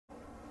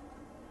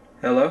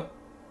Hello?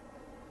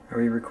 Are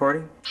we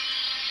recording?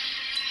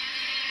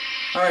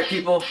 Alright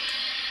people,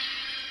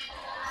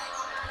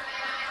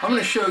 I'm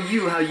going to show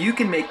you how you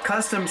can make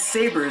custom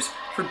sabers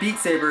for Beat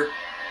Saber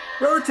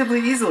relatively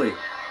easily.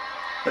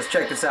 Let's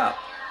check this out.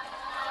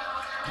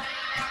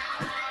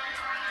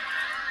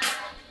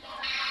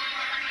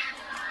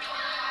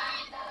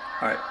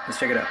 Alright, let's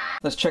check it out.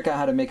 Let's check out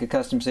how to make a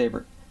custom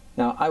saber.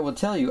 Now I will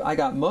tell you, I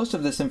got most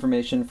of this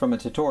information from a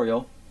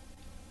tutorial,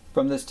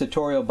 from this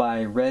tutorial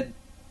by Red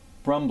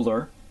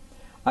Brumbler.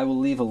 I will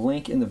leave a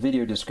link in the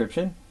video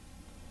description,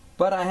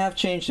 but I have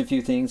changed a few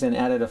things and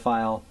added a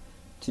file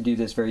to do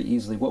this very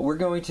easily. What we're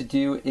going to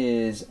do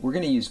is we're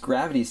going to use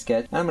Gravity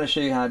Sketch, and I'm going to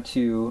show you how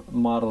to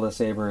model a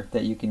saber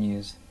that you can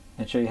use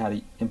and show you how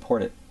to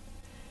import it.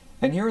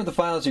 And here are the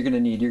files you're going to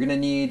need. You're going to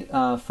need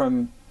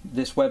from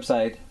this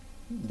website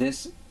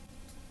this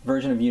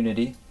version of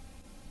Unity,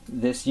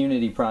 this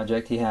Unity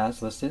project he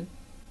has listed,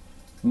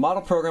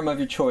 model program of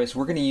your choice.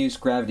 We're going to use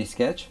Gravity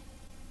Sketch,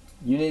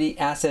 Unity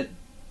Asset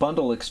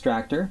Bundle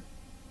Extractor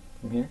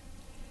from here,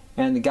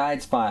 and the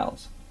guides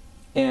files.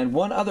 And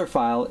one other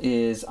file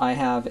is I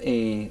have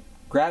a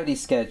Gravity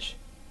Sketch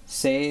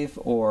save,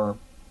 or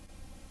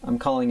I'm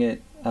calling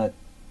it a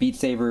Beat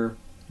Saber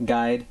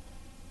guide.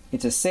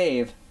 It's a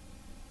save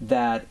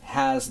that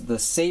has the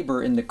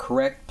saber in the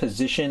correct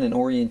position and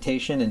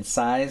orientation and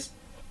size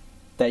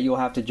that you'll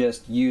have to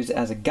just use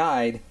as a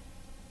guide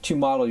to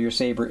model your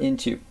saber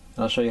into.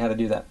 And I'll show you how to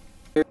do that.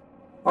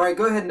 Alright,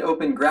 go ahead and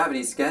open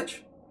Gravity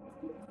Sketch.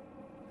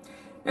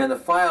 And the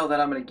file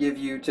that I'm going to give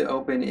you to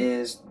open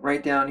is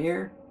right down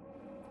here.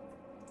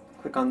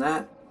 Click on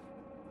that.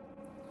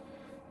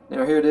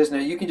 Now here it is. Now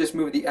you can just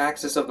move the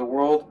axis of the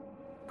world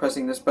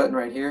pressing this button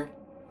right here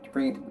to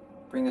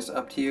bring this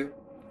up to you.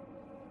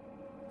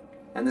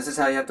 And this is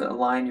how you have to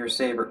align your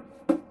saber.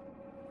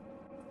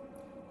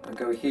 I'll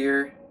go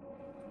here.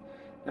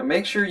 Now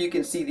make sure you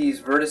can see these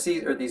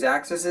vertices or these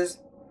axes.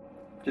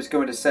 Just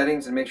go into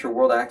settings and make sure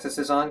world axis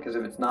is on, because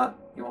if it's not,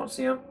 you won't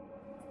see them.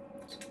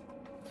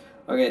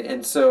 Okay,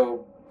 and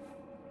so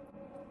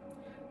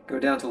go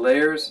down to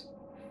layers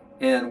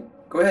and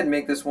go ahead and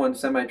make this one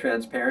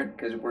semi-transparent,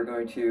 because we're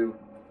going to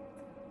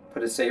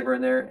put a saber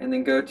in there, and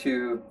then go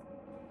to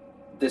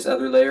this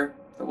other layer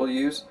that we'll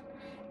use.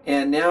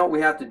 And now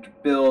we have to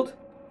build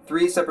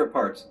three separate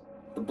parts: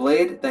 the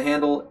blade, the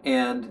handle,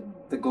 and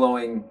the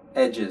glowing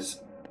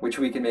edges, which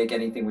we can make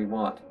anything we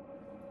want.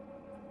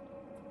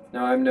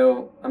 Now I'm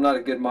not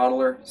a good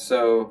modeler,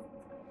 so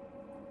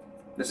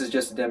this is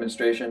just a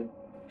demonstration.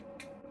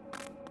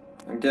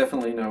 I'm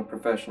definitely no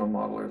professional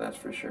modeler, that's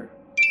for sure.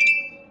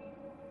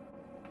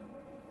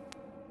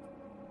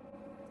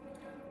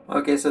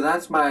 Okay, so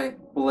that's my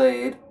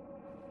blade.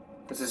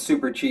 This is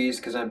super cheese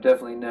because I'm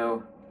definitely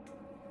no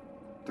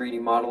 3D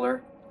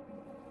modeler.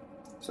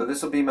 So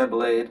this will be my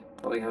blade.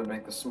 Probably have to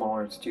make this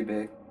smaller, it's too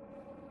big.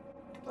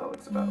 That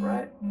looks about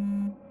right.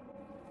 Now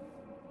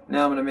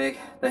I'm going to make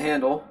the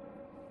handle.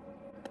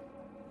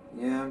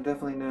 Yeah, I'm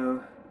definitely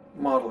no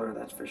modeler,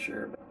 that's for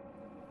sure. But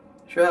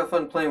sure have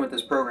fun playing with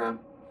this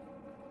program.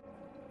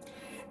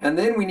 And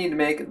then we need to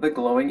make the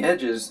glowing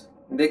edges.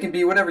 They can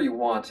be whatever you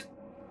want.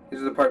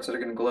 These are the parts that are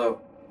going to glow.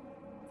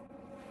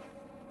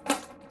 You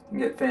can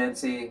get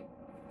fancy,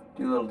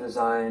 do little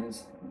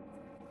designs.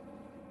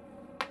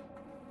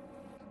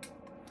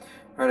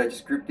 Alright, I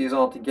just grouped these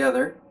all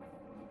together.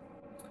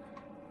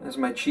 This is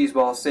my cheese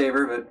ball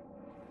saber, but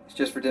it's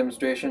just for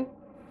demonstration.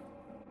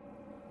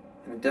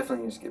 And it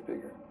definitely needs to get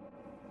bigger.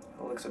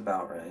 It looks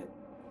about right.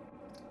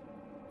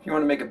 If you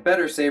want to make a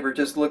better saber,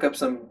 just look up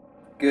some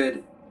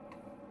good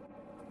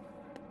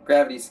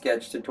Gravity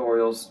Sketch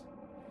tutorials.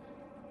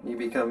 You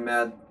become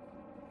mad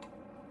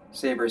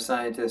saber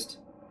scientist.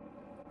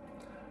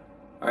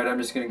 Alright, I'm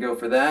just going to go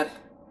for that.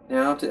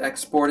 Now to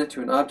export it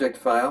to an object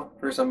file,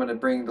 first I'm going to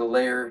bring the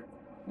layer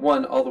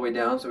 1 all the way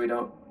down so we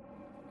don't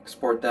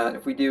export that.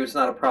 If we do, it's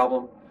not a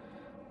problem,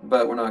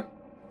 but we're not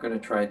going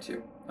to try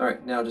to.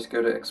 Alright, now just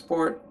go to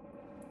export,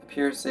 up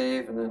here,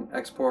 save, and then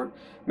export.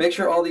 Make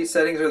sure all these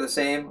settings are the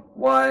same,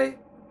 Y,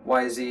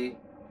 YZ.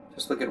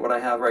 Just look at what I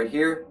have right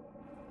here.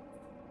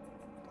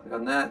 Click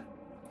on that.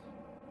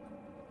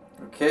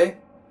 Okay.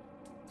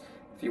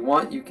 If you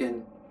want, you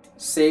can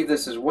save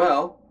this as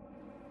well.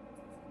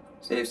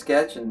 Save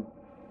sketch and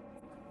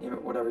name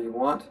it whatever you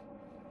want.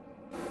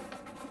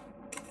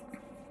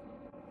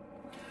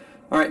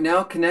 Alright,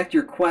 now connect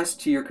your Quest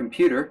to your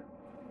computer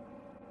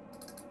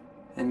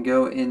and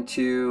go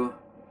into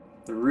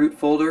the root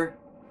folder.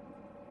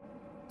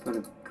 Go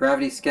to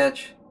Gravity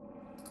Sketch,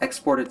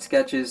 Exported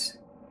Sketches.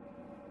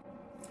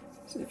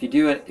 So if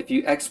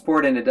you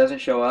export and it doesn't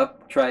show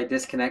up, try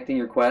disconnecting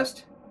your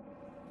Quest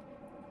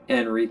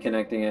and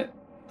reconnecting it.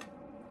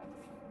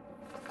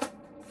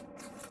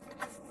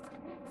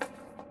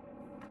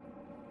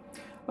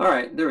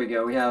 Alright, there we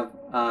go. We have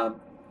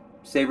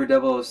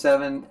Saber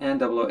 007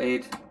 and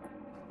 008.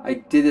 I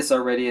did this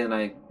already and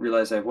I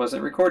realized I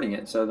wasn't recording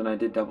it, so then I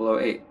did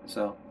 008.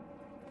 So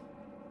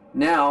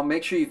now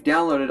make sure you've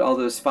downloaded all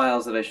those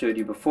files that I showed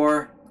you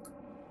before.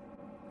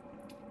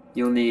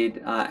 You'll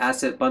need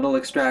Asset Bundle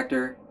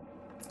Extractor,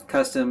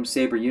 custom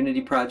Saber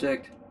Unity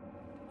project.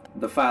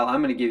 The file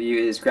I'm going to give you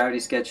is Gravity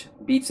Sketch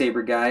Beat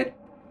Saber guide,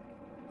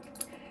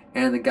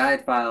 and the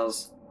guide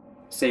files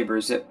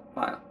SaberZip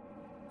file.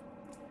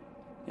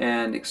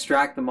 And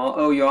extract them all.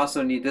 Oh, you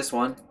also need this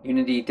one,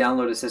 Unity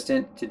Download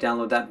Assistant, to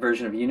download that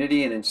version of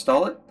Unity and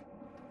install it.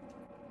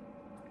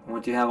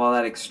 Once you have all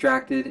that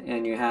extracted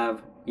and you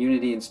have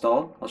Unity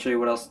installed, I'll show you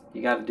what else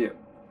you got to do.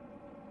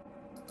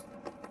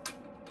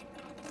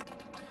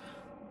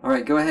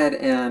 Alright, go ahead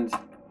and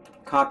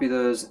copy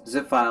those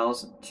zip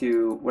files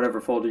to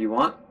whatever folder you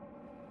want.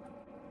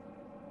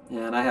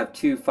 And I have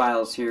 2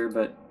 files here,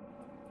 but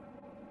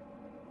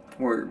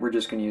we're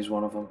just going to use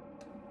one of them.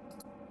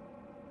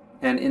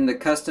 And in the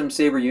custom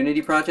Saber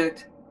Unity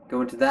project, go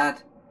into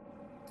that,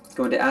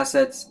 go into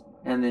Assets,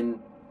 and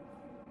then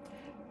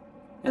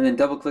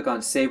double click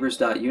on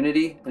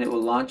Sabers.unity, and it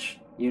will launch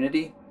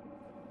Unity.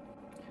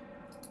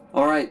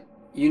 Alright,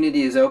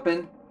 Unity is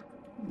open.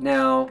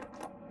 Now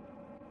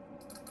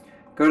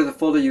go to the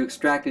folder you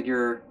extracted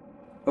your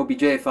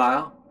OBJ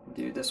file,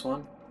 do this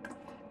one,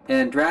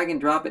 and drag and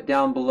drop it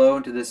down below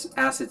into this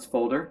Assets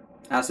folder,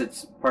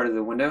 Assets part of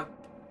the window.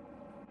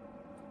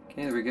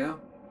 Okay, there we go.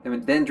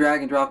 And then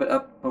drag and drop it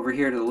up over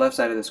here to the left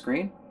side of the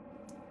screen.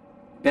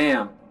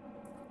 Bam!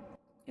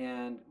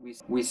 And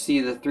we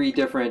see the 3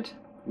 different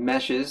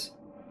meshes.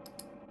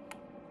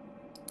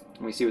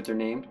 And we see what they're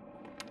named.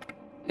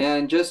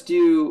 And just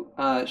do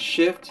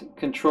Shift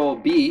Control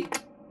B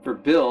for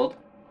build.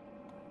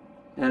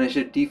 And it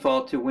should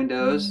default to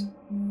Windows.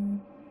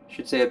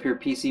 Should say up here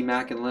PC,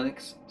 Mac, and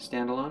Linux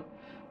standalone.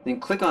 Then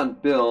click on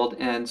Build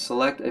and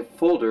select a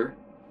folder,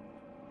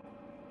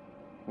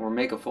 or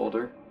make a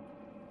folder.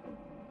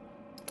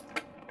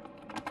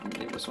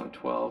 Name this one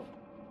 12,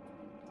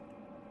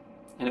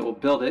 and it will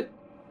build it,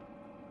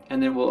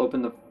 and then we'll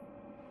open the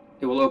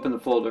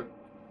folder.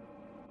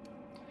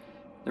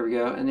 There we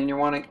go. And then you're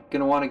going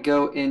to want to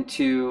go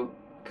into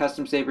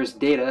Custom Saber's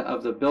data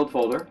of the build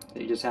folder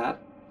that you just had,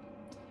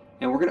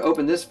 and we're going to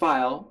open this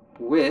file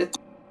with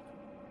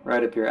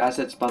right up here,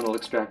 assets bundle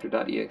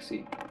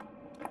extractor.exe.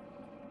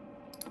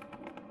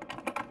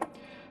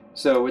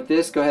 So with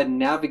this, go ahead and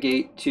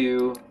navigate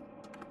to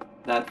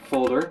that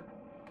folder.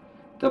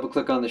 Double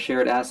click on the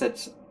shared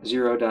assets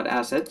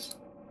 0.assets.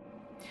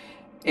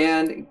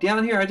 And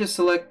down here I just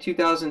select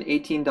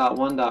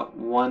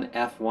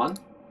 2018.1.1f1.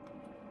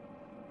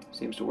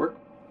 Seems to work.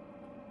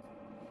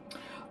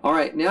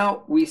 Alright,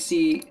 now we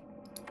see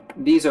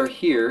these are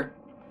here.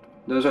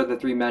 Those are the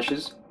 3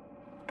 meshes.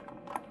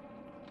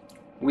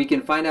 We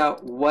can find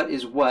out what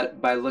is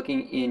what by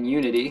looking in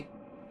Unity.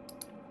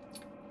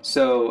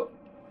 So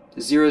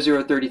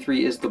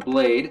 0033 is the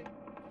blade,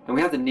 and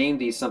we have to name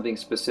these something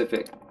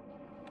specific.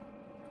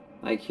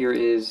 Like here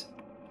is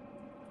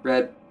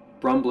Red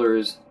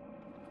Brumbler's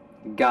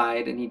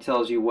guide, and he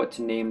tells you what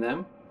to name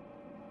them.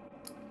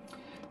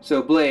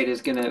 So blade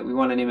is we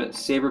want to name it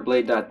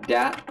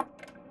saberblade.dat,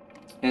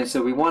 and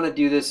so we want to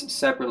do this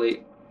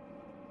separately.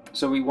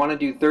 So we want to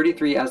do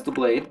 33 as the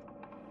blade.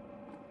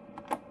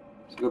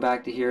 So go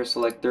back to here,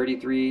 select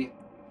 33,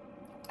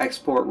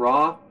 export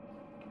raw,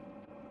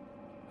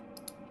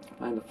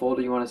 find the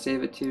folder you want to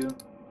save it to,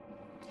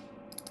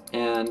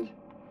 and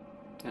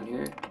down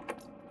here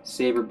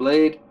Saber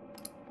blade.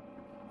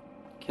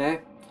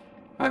 Okay.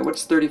 Alright,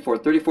 what's 34?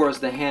 34 is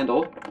the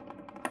handle.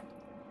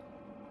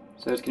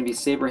 So it's going to be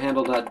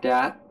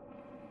saberhandle.dat.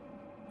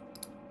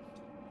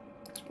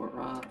 Export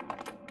raw.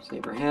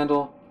 Saber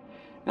handle.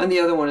 And the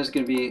other one is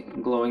going to be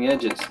glowing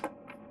edges.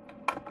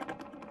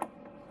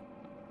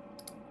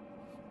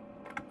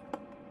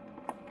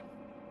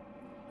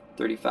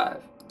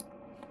 $35.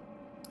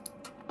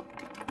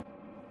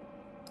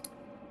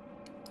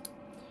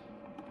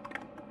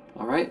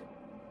 Alright.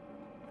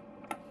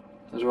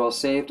 Those are all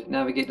saved.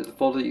 Navigate to the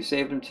folder that you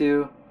saved them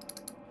to.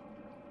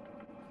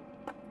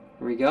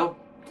 Here we go.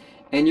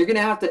 And you're going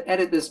to have to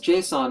edit this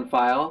JSON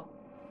file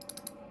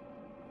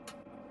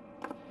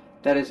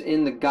that is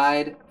in the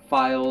guide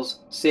files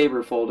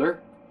Saber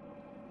folder.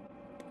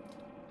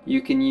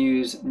 You can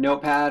use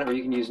Notepad or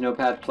you can use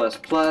Notepad++.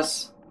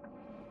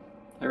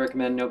 I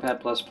recommend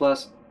Notepad++,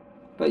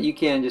 but you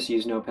can just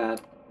use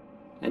Notepad.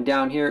 And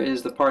down here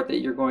is the part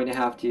that you're going to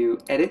have to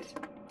edit.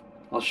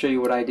 I'll show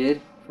you what I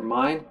did for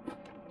mine,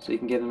 so you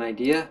can get an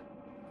idea.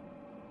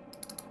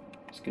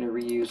 Just going to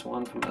reuse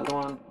one from the other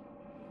one.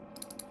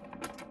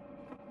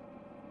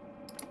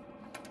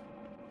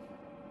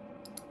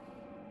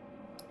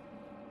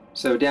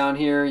 So down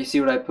here, you see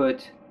what I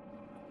put?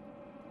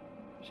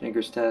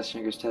 Shanker's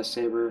test,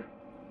 Saber,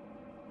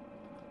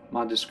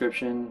 mod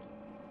description.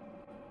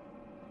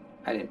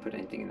 I didn't put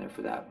anything in there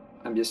for that.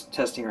 I'm just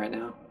testing right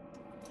now.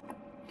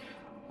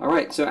 All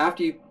right, so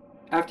after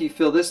you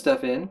fill this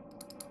stuff in,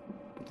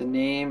 with the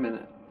name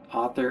and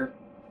author,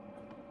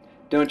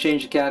 don't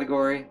change the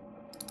category,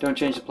 don't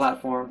change the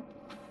platform.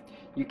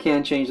 You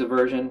can change the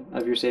version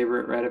of your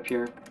Saber right up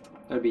here.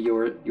 That would be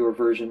your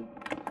version.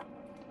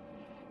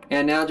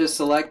 And now just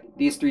select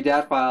these 3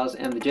 DAT files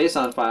and the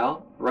JSON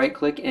file, right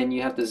click, and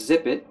you have to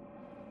zip it.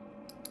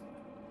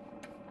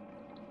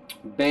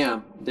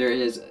 Bam! There it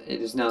is.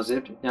 It is now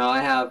zipped. Now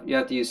you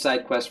have to use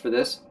side quest for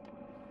this,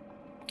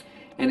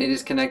 and it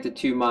is connected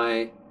to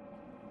my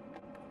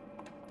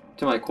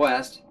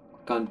quest.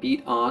 Click on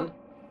Beat on.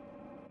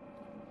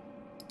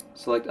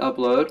 Select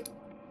Upload.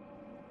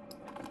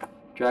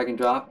 Drag and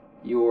drop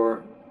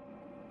your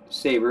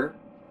Saber.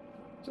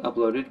 It's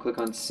uploaded. Click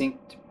on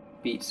Synced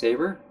Beat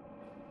Saber.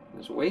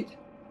 Just wait.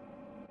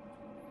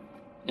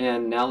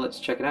 And now let's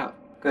check it out.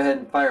 Go ahead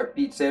and fire up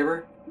Beat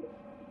Saber,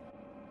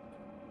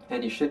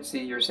 and you should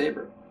see your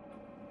Saber.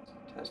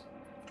 Test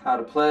how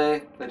to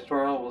play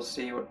tutorial. We'll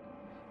see what.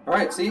 All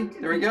right, see,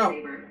 there we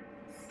go.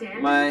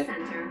 My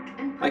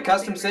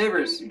custom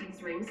Sabers.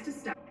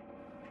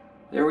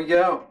 There we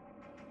go.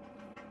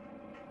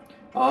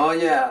 Oh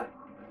yeah.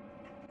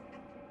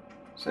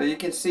 So you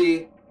can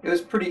see it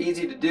was pretty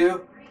easy to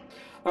do.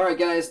 Alright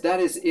guys, that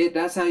is it.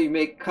 That's how you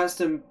make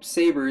custom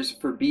Sabers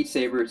for Beat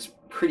Saber. It's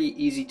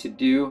pretty easy to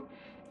do.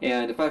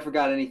 And if I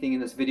forgot anything in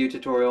this video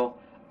tutorial,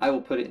 I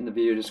will put it in the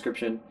video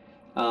description.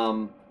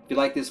 If you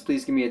like this,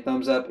 please give me a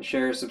thumbs up,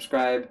 share,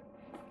 subscribe.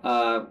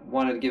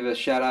 Wanted to give a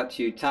shout out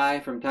to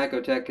Ty from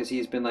Tycotech because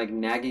he's been like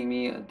nagging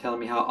me and telling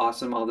me how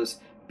awesome all this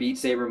Beat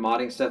Saber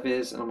modding stuff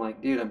is. And I'm like,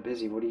 dude, I'm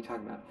busy. What are you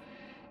talking about?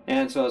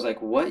 And so I was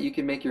like, what? You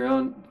can make your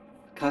own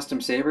custom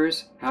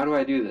Sabers? How do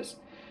I do this?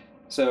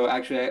 So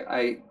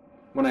actually,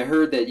 when I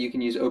heard that you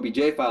can use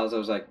OBJ files, I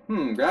was like,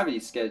 Gravity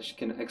Sketch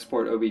can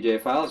export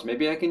OBJ files.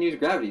 Maybe I can use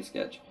Gravity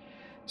Sketch.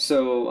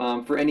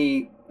 So for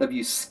any of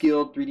you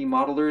skilled 3D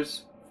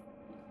modelers,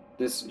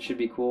 this should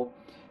be cool.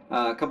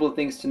 A couple of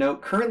things to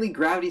note. Currently,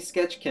 Gravity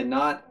Sketch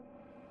cannot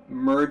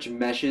merge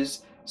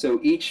meshes. So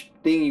each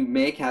thing you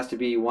make has to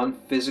be one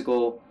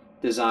physical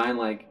design.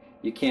 Like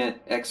you can't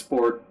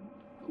export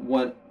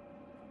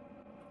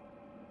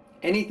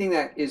anything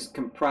that is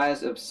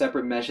comprised of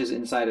separate meshes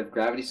inside of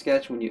Gravity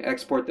Sketch. When you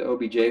export the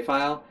OBJ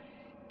file,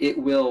 it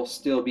will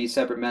still be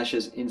separate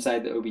meshes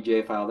inside the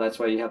OBJ file. That's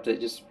why you have to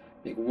just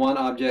make one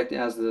object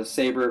as the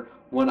saber,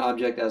 one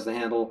object as the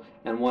handle,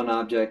 and one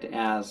object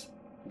as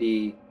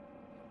the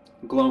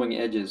glowing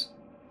edges.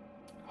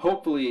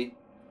 Hopefully,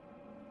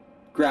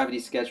 Gravity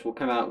Sketch will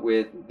come out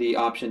with the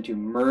option to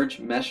merge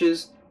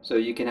meshes, so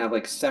you can have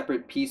like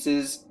separate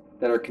pieces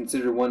that are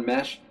considered one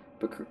mesh.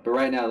 But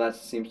right now, that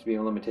seems to be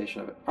a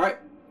limitation of it. All right.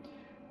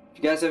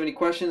 If you guys have any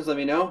questions, let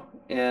me know,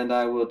 and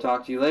I will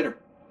talk to you later.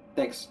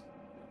 Thanks.